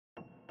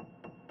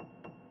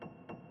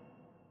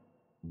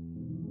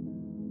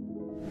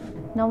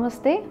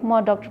नमस्ते म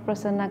डाक्टर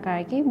प्रसन्ना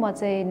कार्की म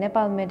चाहिँ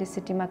नेपाल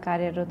मेडिसिटीमा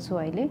कार्यरत छु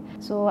अहिले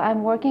सो I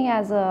am working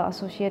as a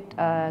associate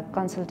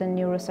consultant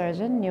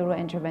neurosurgeon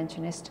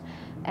neurointerventionist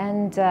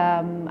and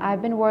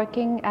I've been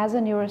working as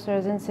a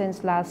neurosurgeon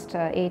since last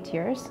 8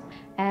 years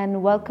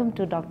and welcome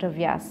to Dr.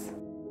 Vyasa.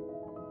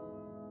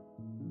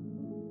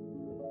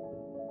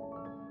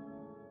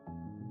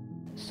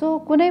 सो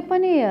कुनै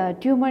पनि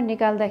ट्युमर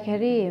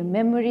निकाल्दाखेरि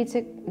मेमोरी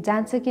चाहिँ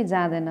जान्छ कि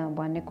जाँदैन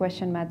भन्ने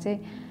क्वेसनमा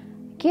चाहिँ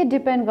के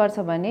डिपेन्ड गर्छ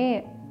भने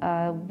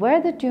where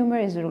the tumour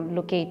is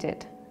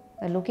located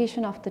the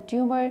location of the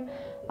tumour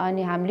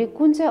अनि हामीले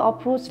कुन चाहिँ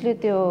अप्रोचले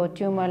त्यो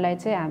ट्युमरलाई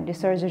चाहिँ हामीले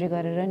सर्जरी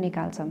गरेर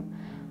निकाल्छौँ।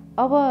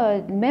 अब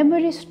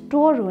मेमोरी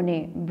स्टोर हुने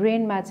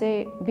ब्रेनमा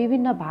चाहिँ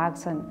विभिन्न भाग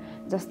छन्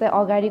जस्तै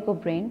अगाडिको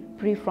ब्रेन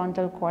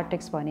प्रिफ्रन्टल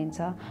कर्टेक्स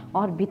भनिन्छ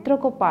और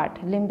भित्रको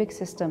पार्ट लिम्बिक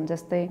सिस्टम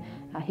जस्तै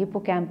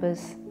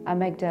हिप्पोक्याम्पस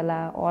अमेग्डाला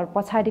और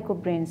पछाडिको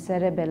ब्रेन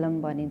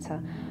सेरेबेलम भनिन्छ।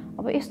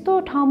 अब यस्तो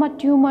ठाउँमा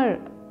ट्युमर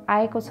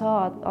आएको छ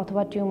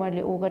अथवा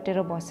ट्युमरले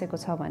ओगटेर बसेको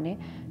छ भने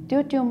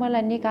त्यो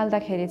ट्युमरलाई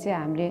निकाल्दाखेरि चाहिँ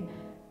हामीले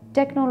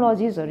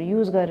टेक्नोलोजिजहरू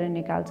युज गरेर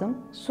निकाल्छौँ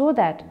सो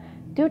द्याट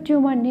त्यो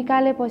ट्युमर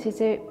निकालेपछि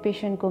चाहिँ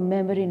पेसेन्टको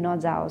मेमोरी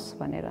नजाओस्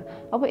भनेर।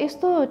 अब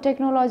यस्तो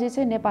टेक्नोलोजी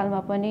चाहिँ नेपालमा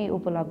पनि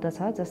उपलब्ध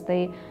छ जस्तै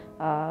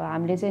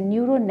हामीले चाहिँ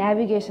न्युरो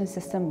नेभिगेसन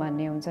सिस्टम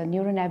भन्ने हुन्छ।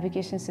 न्युरो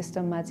नेभिगेसन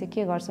सिस्टममा चाहिँ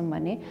के गर्छौँ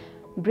भने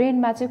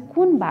ब्रेनमा चाहिँ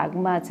कुन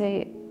भागमा चाहिँ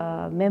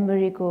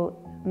मेमोरीको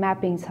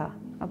म्यापिङ छ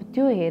अब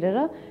त्यो हेरेर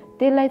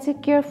त्यसलाई चाहिँ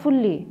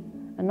केयरफुल्ली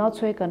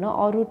नछोइकन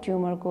अरू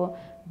ट्युमरको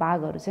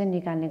भागहरू चाहिँ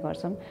निकाल्ने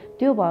गर्छौँ।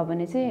 त्यो भयो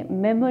भने चाहिँ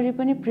मेमोरी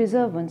पनि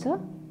प्रिजर्भ हुन्छ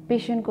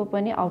पेसेन्टको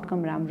पनि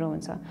आउटकम राम्रो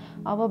हुन्छ।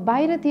 अब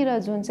बाहिरतिर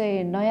जुन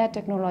चाहिँ नयाँ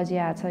टेक्नोलोजी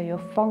आएको छ यो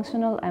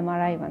फङ्सनल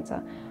एमआरआई भन्छ।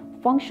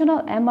 फङ्सनल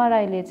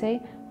एमआरआईले चाहिँ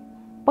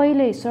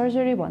पहिल्यै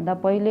सर्जरी भन्दा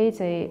पहिल्यै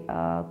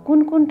चाहिँ कुन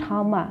कुन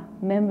ठाउँमा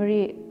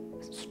मेमोरी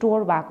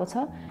स्टोर भएको छ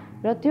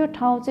र त्यो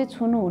ठाउँ चाहिँ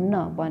छुनुहुन्न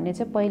भन्ने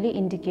चाहिँ पहिले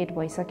इन्डिकेट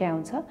भइसकेको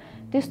हुन्छ।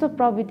 त्यस्तो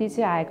प्रविधि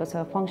चाहिँ आएको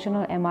छ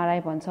फङ्सनल एमआरआई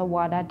भन्छ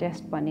वाडा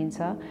टेस्ट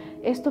भनिन्छ।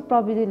 यस्तो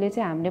प्रविधिले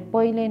चाहिँ हामीले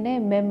पहिले नै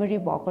मेमोरी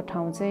भएको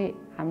ठाउँ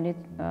चाहिँ हामीले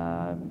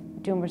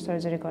ट्युमर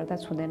सर्जरी गर्दा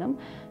छुँदैनौँ।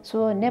 सो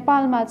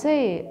नेपालमा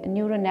चाहिँ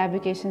न्युरो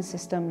नेभिगेसन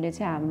सिस्टमले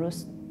चाहिँ हाम्रो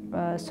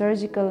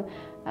सर्जिकल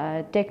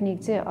टेक्निक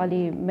चाहिँ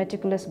अलि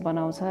मेटिकुलस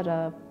बनाउँछ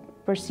र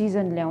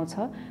प्रिसिजन ल्याउँछ।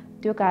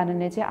 त्यो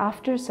कारणले चाहिँ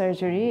आफ्टर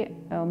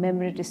सर्जरी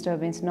मेमोरी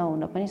डिस्टर्बेन्स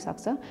नहुन पनि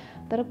सक्छ।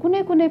 तर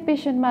कुनै कुनै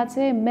पेसेन्टमा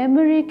चाहिँ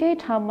मेमोरीकै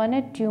ठाउँमा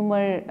नै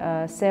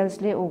ट्युमर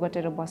सेल्सले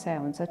ओगटेर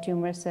बसाएको हुन्छ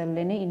ट्युमर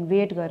सेलले नै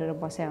इन्भेड गरेर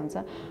बसाएको हुन्छ।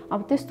 अब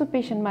त्यस्तो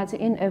पेसेन्टमा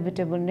चाहिँ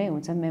इनएभिटेबल नै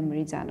हुन्छ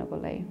मेमोरी जानको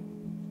लागि।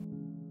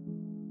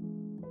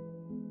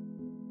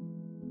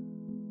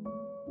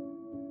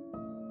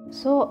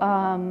 सो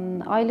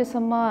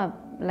अहिलेसम्म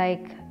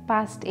लाइक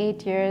पास्ट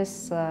 8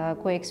 इयर्स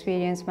को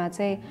एक्सपिरियन्समा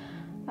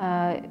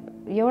चाहिँ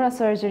एउटा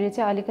सर्जरी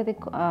चाहिँ अलिकति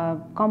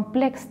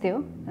कम्प्लेक्स थियो।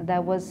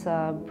 That was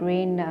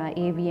brain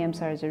एभिएम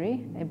surgery.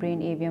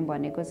 Brain एभिएम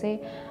भनेको चाहिँ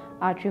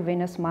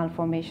आर्ट्रियोभेनस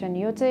मालफर्मेसन।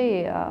 यो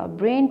चाहिँ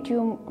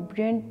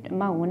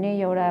ब्रेनमा हुने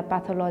एउटा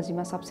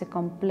प्याथोलोजीमा सबसे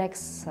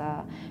कम्प्लेक्स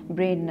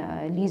ब्रेन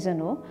लिजन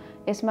हो।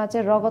 यसमा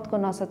चाहिँ रगतको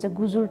नसा चाहिँ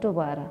गुजुल्टो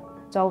भएर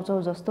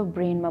चाउचाउ जस्तो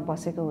ब्रेनमा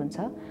बसेको हुन्छ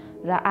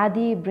र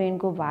आधी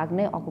ब्रेनको भाग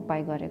नै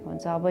अकुपाई गरेको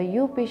हुन्छ। अब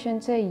यो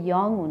पेसेन्ट चाहिँ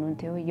यङ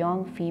हुनुहुन्थ्यो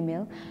यङ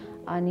फिमेल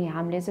अनि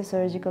हामीले चाहिँ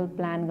सर्जिकल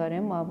प्लान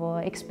गऱ्यौँ। अब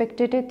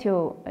एक्सपेक्टेडै थियो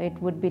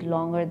it would be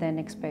लङ्गर then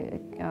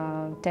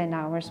 10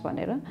 hours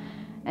भनेर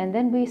and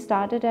then we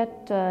started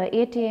at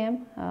 8 AM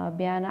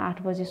बिहान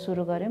 8 बजे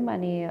सुरु गऱ्यौँ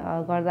अनि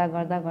गर्दा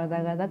गर्दा गर्दा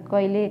गर्दा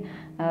कहिले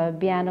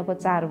बिहानको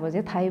 4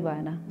 बजे थाहै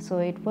भएन।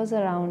 So it was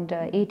around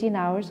 18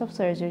 hours of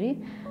surgery.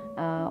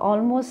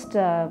 Almost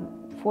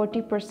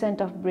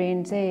 40% of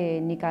brain चाहिँ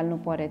निकाल्नु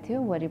परेको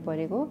थियो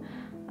वरिपरिको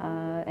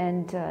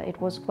and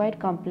it was quite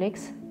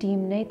complex. Tim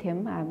नै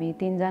थियौँ हामी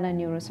 3 जना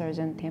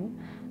न्युरोसर्जन थियौँ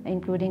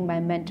इन्क्लुडिङ माई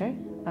मेन्टर।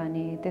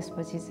 अनि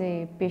त्यसपछि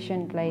चाहिँ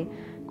पेसेन्टलाई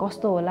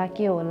कस्तो होला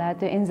के होला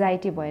त्यो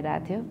एन्जाइटी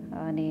भइरहेको थियो।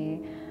 अनि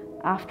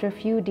after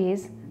few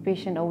days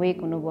patient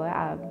awake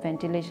हुनुभयो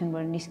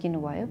भेन्टिलेसनबाट निस्किनु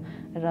भयो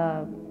र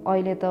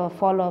अहिले त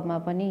फलोअपमा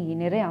पनि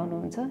हिँडेरै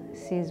आउनुहुन्छ।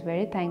 सी इज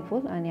भेरी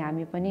थ्याङ्कफुल अनि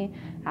हामी पनि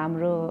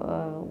हाम्रो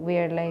we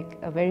are like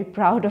very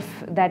proud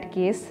of that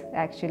case.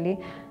 Actually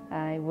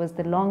it was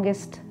the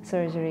longest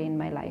surgery in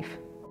my life.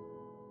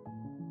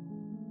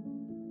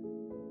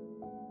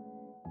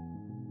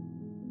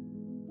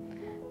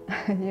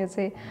 यो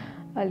चाहिँ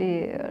अलि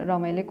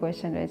रमाइलो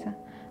क्वेसन रहेछ।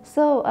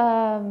 सो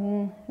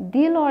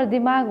दिल और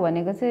दिमाग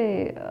भनेको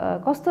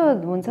चाहिँ कस्तो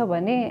हुन्छ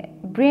भने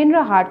ब्रेन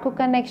र हार्टको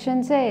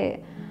कनेक्सन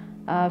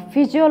चाहिँ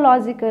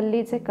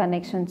फिजियोलोजिकल्ली चाहिँ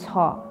कनेक्सन छ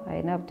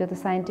होइन। त्यो त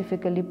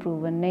साइन्टिफिकली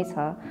प्रुभन नै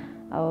छ।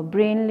 अब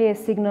ब्रेनले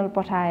सिग्नल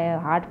पठायो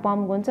हार्ट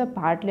पम्प हुन्छ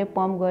हार्टले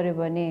पम्प गर्यो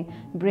भने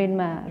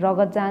ब्रेनमा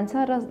रगत जान्छ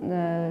र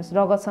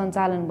रगत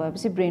सञ्चालन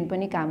भएपछि ब्रेन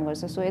पनि काम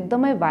गर्छ। सो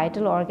एकदमै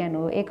भाइटल अर्ग्यान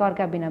हो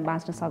एकअर्का बिना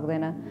बाँच्न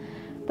सक्दैन।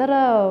 तर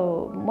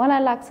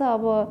मलाई लाग्छ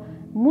अब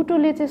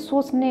मुटुले चाहिँ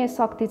सोच्ने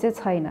शक्ति चाहिँ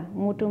छैन।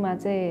 मुटुमा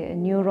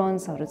चाहिँ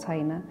न्युरोन्सहरू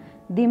छैन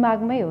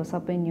दिमागमै हो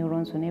सबै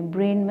न्युरोन्स हुने,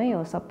 ब्रेनमै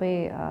हो सबै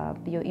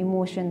यो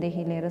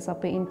इमोसनदेखि लिएर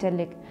सबै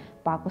इन्टेलेक्ट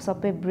भएको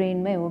सबै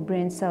ब्रेनमै हो,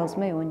 ब्रेन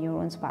सेल्समै हो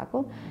न्युरोन्स भएको।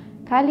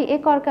 खालि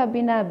एकअर्का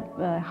बिना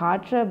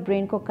हार्ट र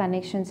ब्रेनको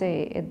कनेक्सन चाहिँ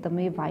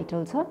एकदमै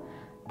भाइटल छ,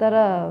 तर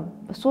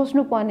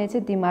सोच्नुपर्ने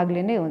चाहिँ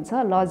दिमागले नै हुन्छ,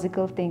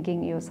 लजिकल थिङ्किङ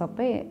यो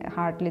सबै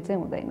हार्टले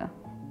चाहिँ हुँदैन।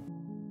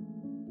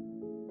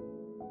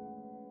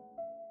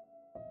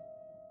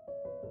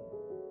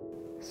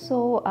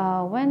 So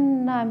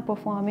when I'm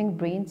performing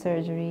brain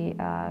surgery,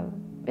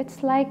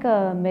 it's like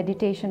a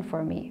meditation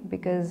for me,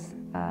 because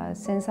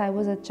since I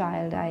was a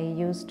child, I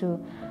used to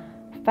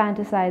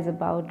fantasize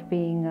about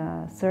being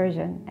a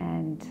surgeon,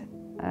 and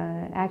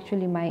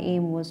actually my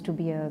aim was to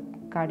be a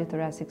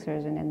cardiothoracic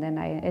surgeon, and then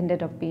I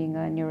ended up being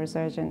a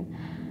neurosurgeon.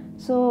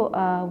 So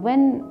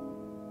when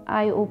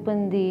I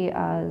open the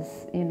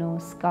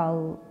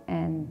skull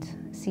and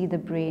see the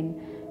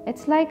brain,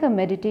 it's like a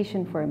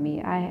meditation for me.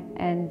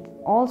 And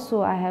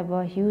also I have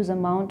a huge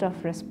amount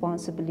of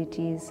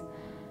responsibilities,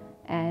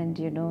 and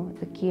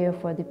the care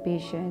for the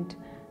patient,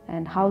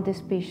 and how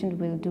this patient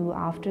will do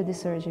after the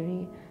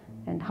surgery,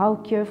 and how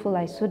careful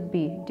I should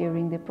be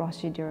during the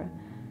procedure.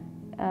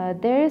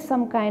 There is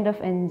some kind of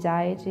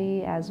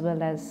anxiety as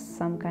well as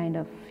some kind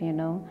of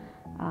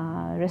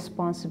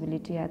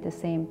responsibility at the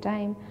same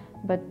time,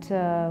 but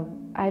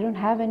I don't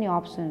have any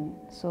option,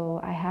 so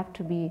I have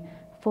to be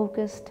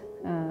focused,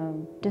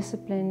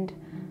 disciplined.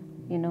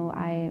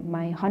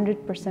 My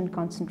 100%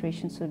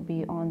 concentration should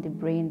be on the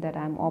brain that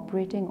I'm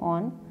operating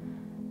on.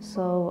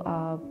 So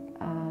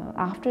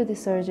after the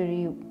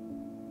surgery,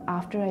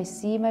 after I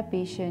see my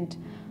patient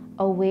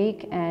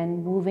awake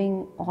and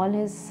moving all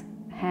his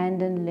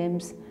hand and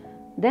limbs,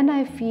 then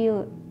I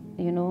feel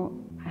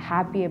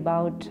happy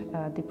about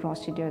the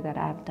procedure that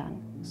I've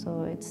done.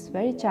 So it's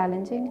very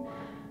challenging,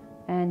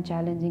 and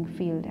challenging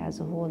field as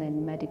a whole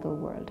in medical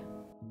world.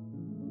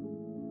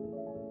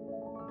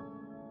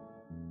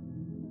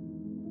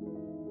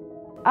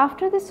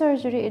 After the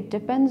surgery, it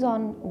depends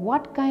on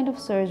what kind of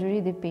surgery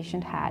the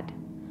patient had.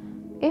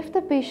 If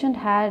the patient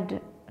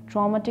had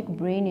traumatic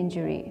brain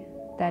injury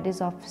that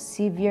is of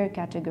severe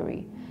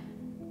category,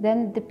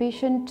 then the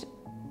patient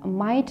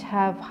might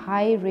have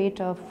high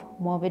rate of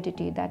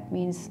morbidity. That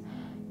means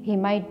he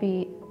might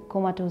be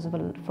comatose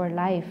for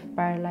life,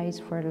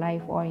 paralyzed for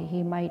life, or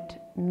he might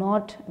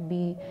not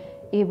be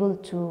able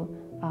to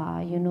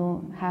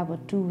have a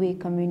two-way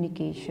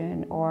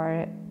communication,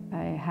 or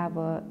have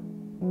a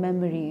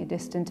memory,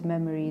 distant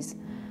memories.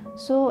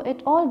 So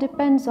it all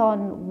depends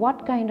on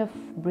what kind of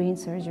brain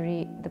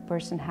surgery the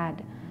person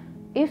had.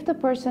 If the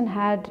person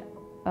had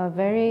a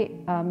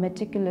very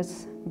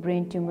meticulous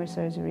brain tumor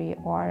surgery,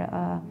 or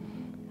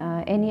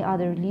any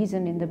other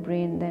lesion in the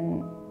brain,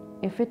 then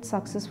if it's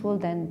successful,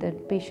 then the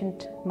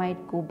patient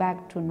might go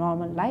back to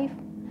normal life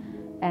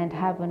and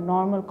have a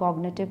normal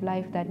cognitive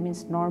life. That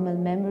means normal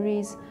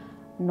memories,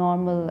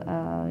 normal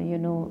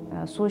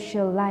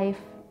social life,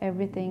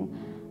 everything.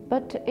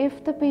 But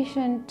if the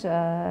patient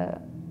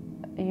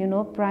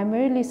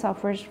primarily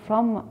suffers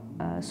from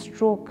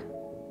stroke,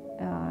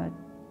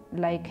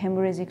 like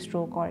hemorrhagic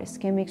stroke or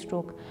ischemic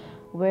stroke,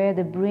 where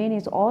the brain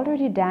is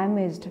already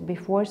damaged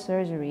before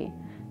surgery,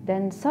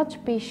 then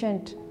such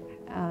patient,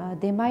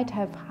 they might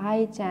have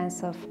high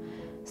chance of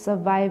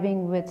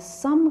surviving with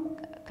some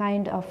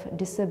kind of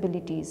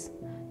disabilities,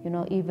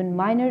 even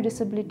minor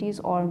disabilities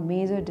or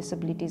major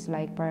disabilities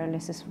like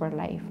paralysis for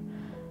life.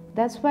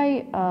 That's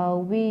why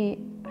we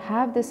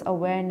have this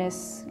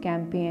awareness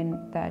campaign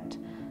that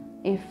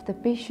if the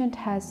patient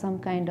has some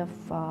kind of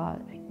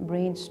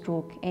brain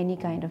stroke, any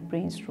kind of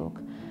brain stroke,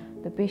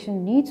 the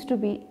patient needs to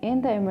be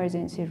in the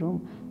emergency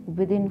room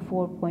within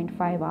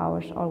 4.5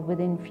 hours or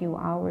within few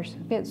hours,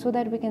 so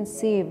that we can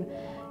save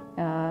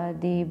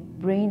the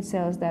brain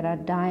cells that are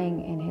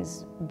dying in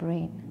his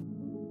brain.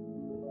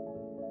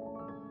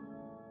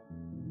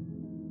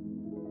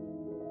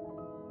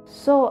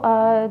 So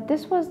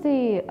this was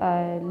the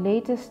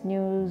latest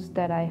news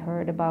that I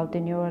heard about the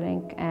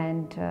Neuralink,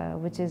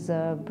 and which is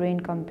a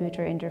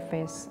brain-computer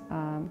interface.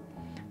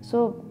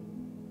 So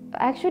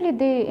actually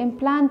they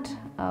implant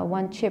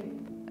one chip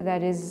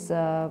that is,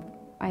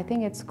 I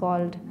think it's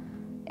called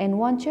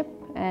N1 chip,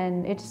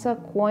 and it's a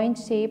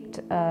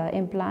coin-shaped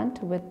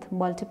implant with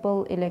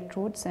multiple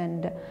electrodes,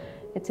 and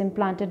it's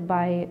implanted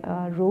by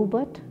a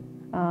robot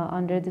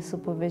under the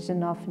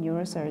supervision of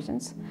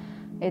neurosurgeons.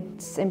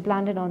 It's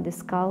implanted on the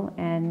skull,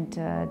 and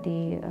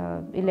the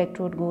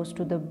electrode goes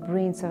to the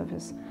brain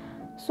surface.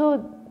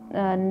 So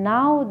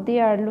now they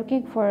are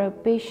looking for a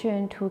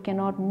patient who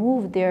cannot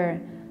move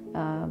their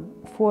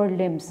four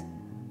limbs.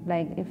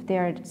 Like if they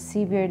are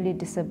severely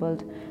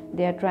disabled,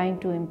 they are trying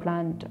to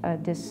implant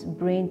this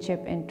brain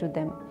chip into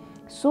them,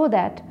 so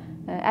that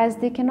as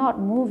they cannot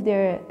move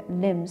their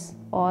limbs,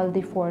 all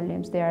the four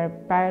limbs, they are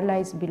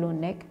paralyzed below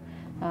neck,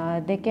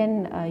 they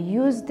can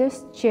use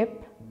this chip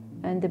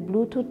and the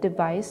Bluetooth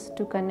device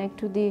to connect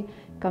to the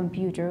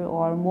computer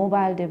or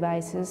mobile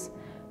devices,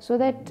 so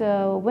that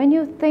when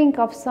you think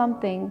of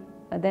something,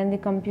 then the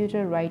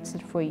computer writes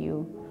it for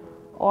you.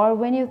 or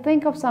when you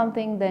think of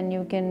something, then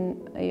you can,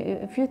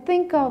 if you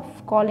think of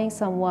calling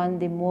someone,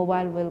 the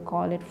mobile will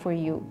call it for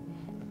you.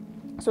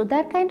 So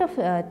that kind of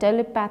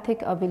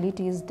telepathic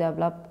ability is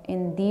developed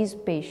in these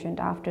patients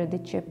after the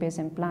chip is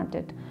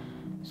implanted.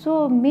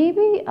 So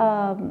maybe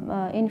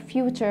in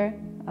future,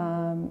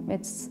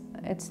 it's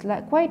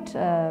like quite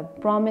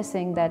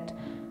promising that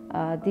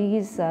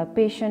these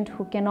patients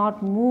who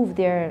cannot move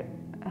their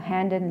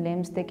hand and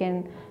limbs, they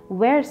can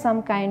wear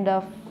some kind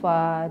of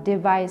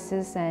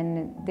devices,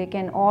 and they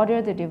can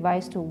order the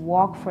device to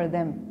walk for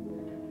them.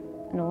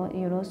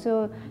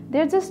 So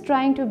they're just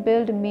trying to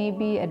build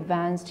maybe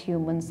advanced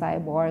human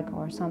cyborg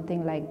or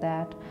something like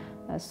that.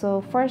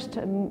 So first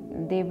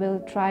they will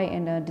try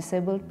in a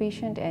disabled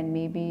patient, and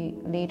maybe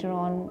later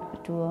on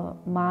to a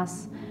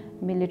mass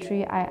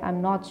military.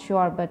 I'm not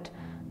sure, but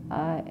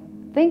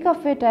think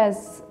of it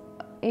as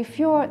if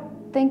you're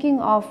thinking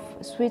of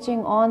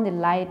switching on the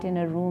light in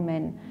a room,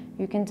 and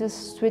you can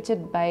just switch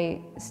it by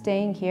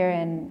staying here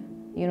and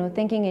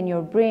thinking in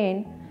your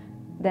brain,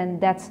 then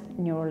that's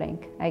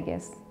Neuralink, I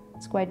guess.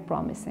 It's quite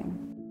promising.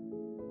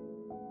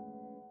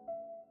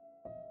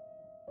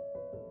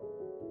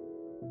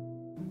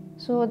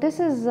 So this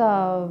is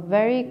a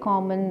very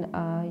common,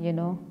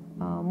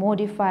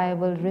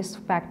 modifiable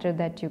risk factor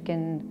that you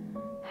can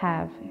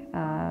have.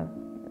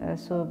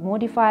 So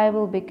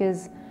modifiable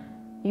because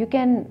you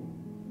can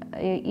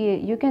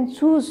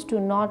choose to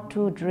not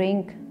to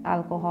drink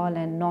alcohol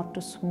and not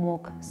to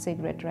smoke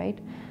cigarette, right?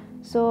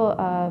 So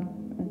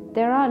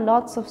there are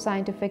lots of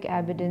scientific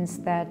evidence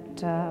that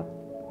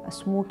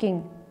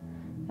smoking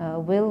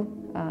will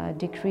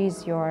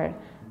decrease your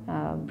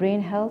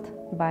brain health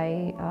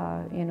by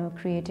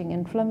creating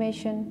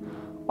inflammation,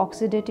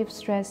 oxidative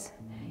stress,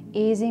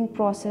 aging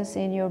process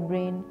in your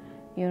brain.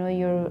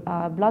 Your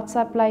blood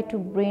supply to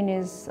brain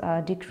is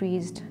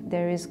decreased.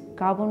 There is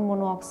carbon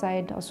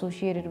monoxide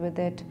associated with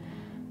it.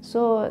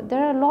 So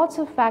there are lots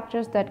of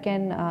factors that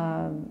can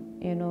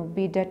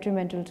be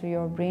detrimental to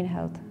your brain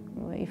health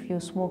if you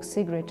smoke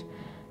cigarette.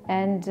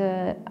 And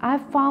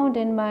I've found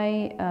in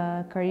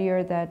my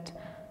career that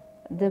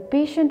the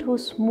patient who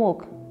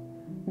smoke,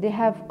 they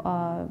have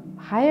a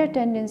higher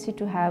tendency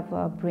to have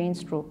a brain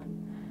stroke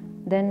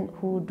than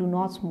who do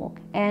not smoke.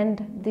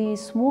 And the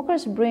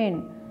smoker's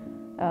brain,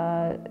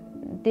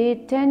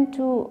 they tend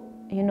to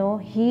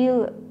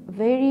heal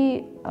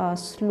very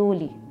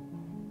slowly,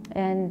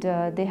 and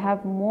they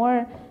have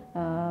more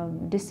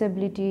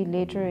disability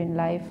later in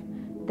life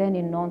than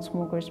in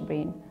non-smoker's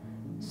brain.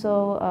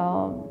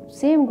 So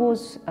same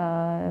goes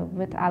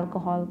with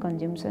alcohol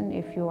consumption.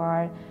 If you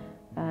are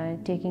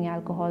taking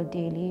alcohol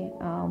daily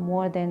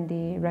more than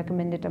the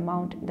recommended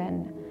amount,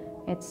 then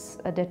it's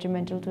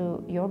detrimental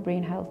to your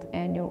brain health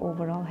and your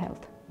overall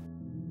health.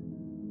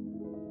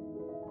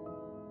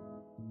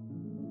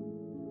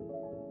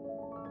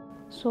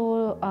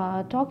 So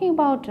talking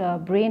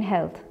about brain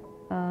health,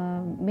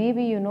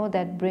 maybe you know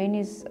that brain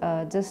is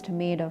just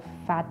made of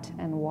fat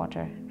and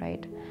water,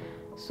 right?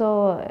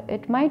 So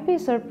it might be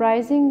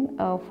surprising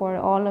for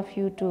all of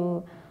you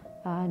to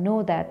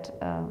know that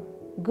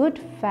good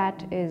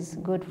fat is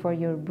good for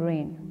your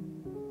brain.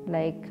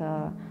 Like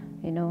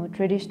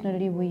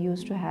traditionally we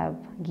used to have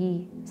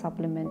ghee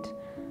supplement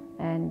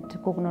and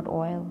coconut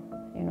oil,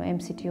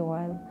 MCT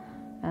oil,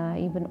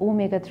 even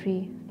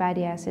omega-3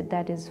 fatty acid,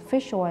 that is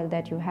fish oil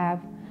that you have,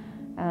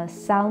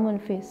 salmon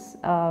fish,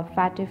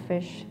 fatty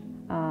fish,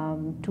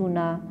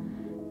 tuna,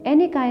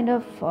 any kind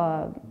of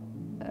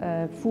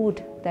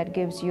food that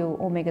gives you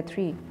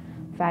omega-3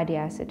 fatty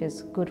acid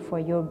is good for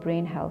your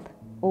brain health,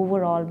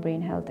 overall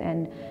brain health,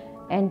 and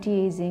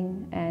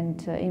anti-aging,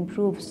 and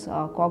improves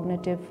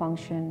cognitive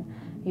function.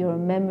 Your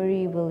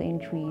memory will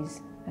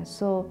increase.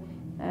 So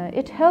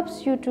it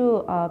helps you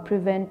to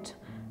prevent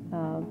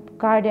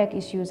cardiac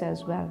issues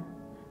as well.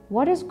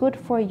 What is good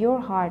for your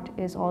heart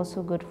is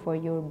also good for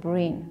your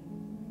brain.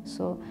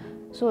 So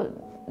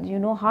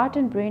heart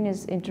and brain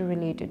is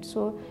interrelated.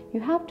 So you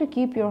have to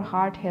keep your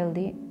heart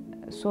healthy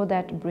so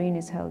that brain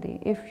is healthy.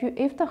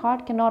 If the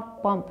heart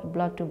cannot pump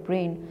blood to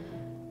brain,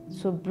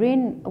 so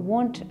brain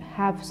won't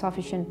have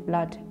sufficient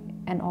blood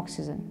and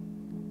oxygen.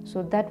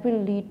 So that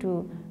will lead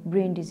to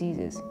brain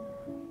diseases.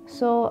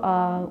 So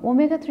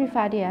omega-3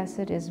 fatty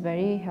acid is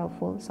very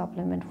helpful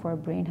supplement for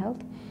brain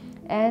health.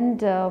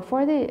 And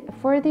for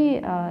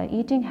the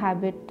eating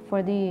habit,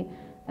 for the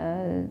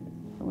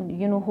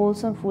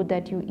wholesome food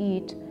that you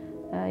eat,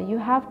 you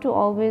have to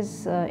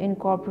always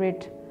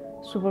incorporate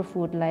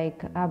superfood like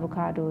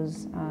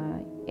avocados,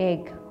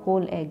 egg,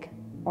 whole egg,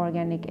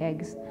 organic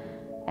eggs,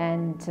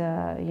 and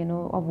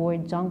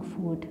avoid junk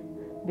food,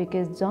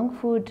 because junk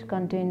food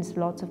contains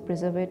lots of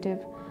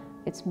preservative.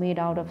 It's made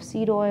out of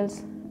seed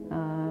oils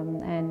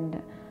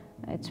and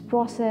it's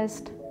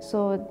processed,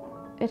 so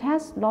it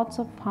has lots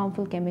of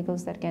harmful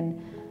chemicals that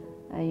can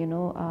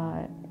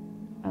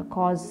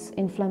cause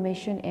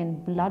inflammation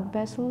in blood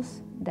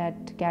vessels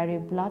that carry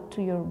blood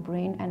to your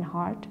brain and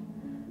heart.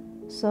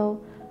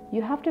 So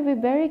you have to be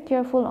very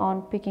careful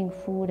on picking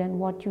food and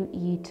what you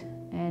eat,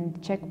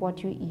 and check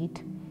what you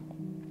eat.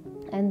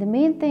 And the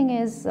main thing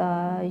is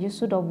you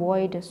should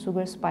avoid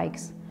sugar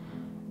spikes.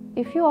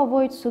 If you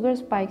avoid sugar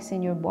spikes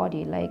in your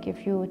body, like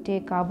if you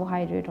take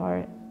carbohydrate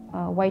or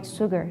white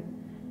sugar,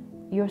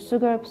 your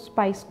sugar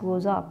spikes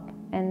goes up,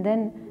 and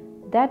then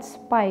that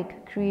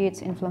spike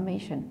creates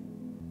inflammation.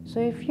 So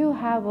if you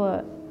have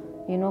a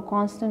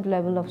constant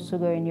level of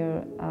sugar in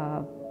your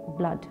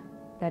blood,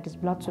 that is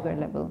blood sugar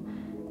level,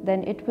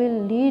 then it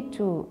will lead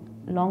to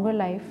longer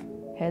life,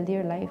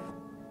 healthier life,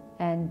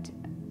 and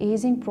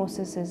aging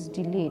process is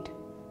delayed.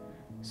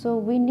 So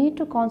we need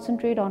to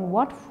concentrate on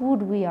what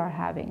food we are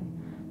having.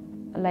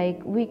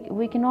 Like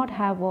we cannot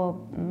have a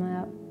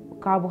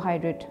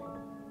carbohydrate,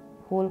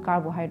 whole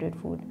carbohydrate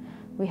food.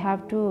 We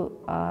have to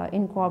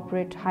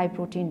incorporate high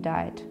protein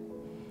diet.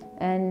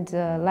 And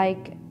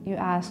like you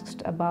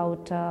asked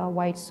about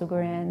white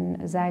sugar and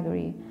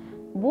Jaggery,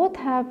 both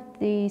have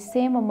the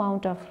same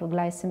amount of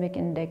glycemic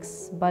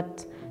index,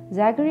 but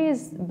Jaggery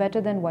is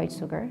better than white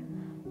sugar.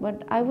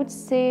 But I would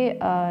say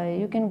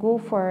you can go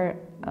for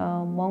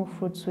monk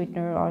fruit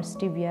sweetener or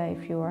stevia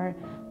if you are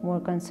more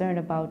concerned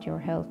about your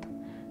health.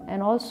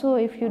 And also,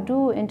 if you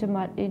do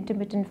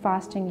intermittent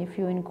fasting, if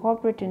you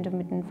incorporate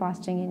intermittent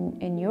fasting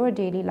in your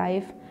daily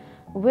life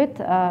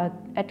with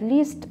at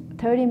least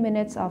 30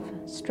 minutes of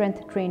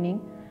strength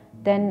training,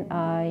 then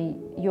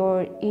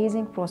your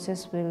aging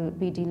process will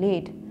be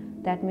delayed.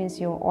 That means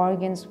your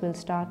organs will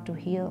start to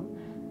heal.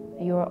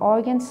 Your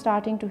organs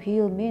starting to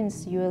heal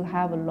means you will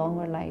have a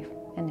longer life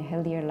and a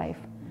healthier life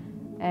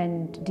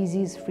and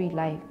disease-free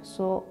life.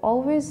 So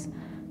always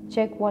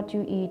check what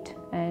you eat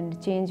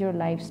and change your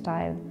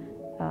lifestyle.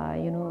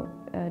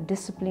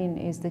 Discipline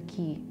is the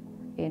key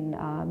in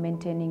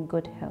maintaining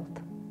good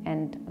health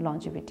and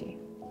longevity.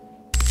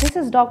 This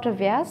is Dr.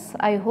 Vyas.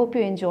 I hope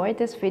you enjoyed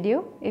this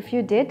video. If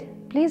you did,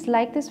 please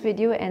like this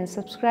video and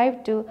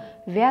subscribe to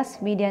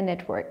Vyas Media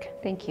Network.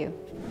 Thank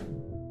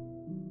you.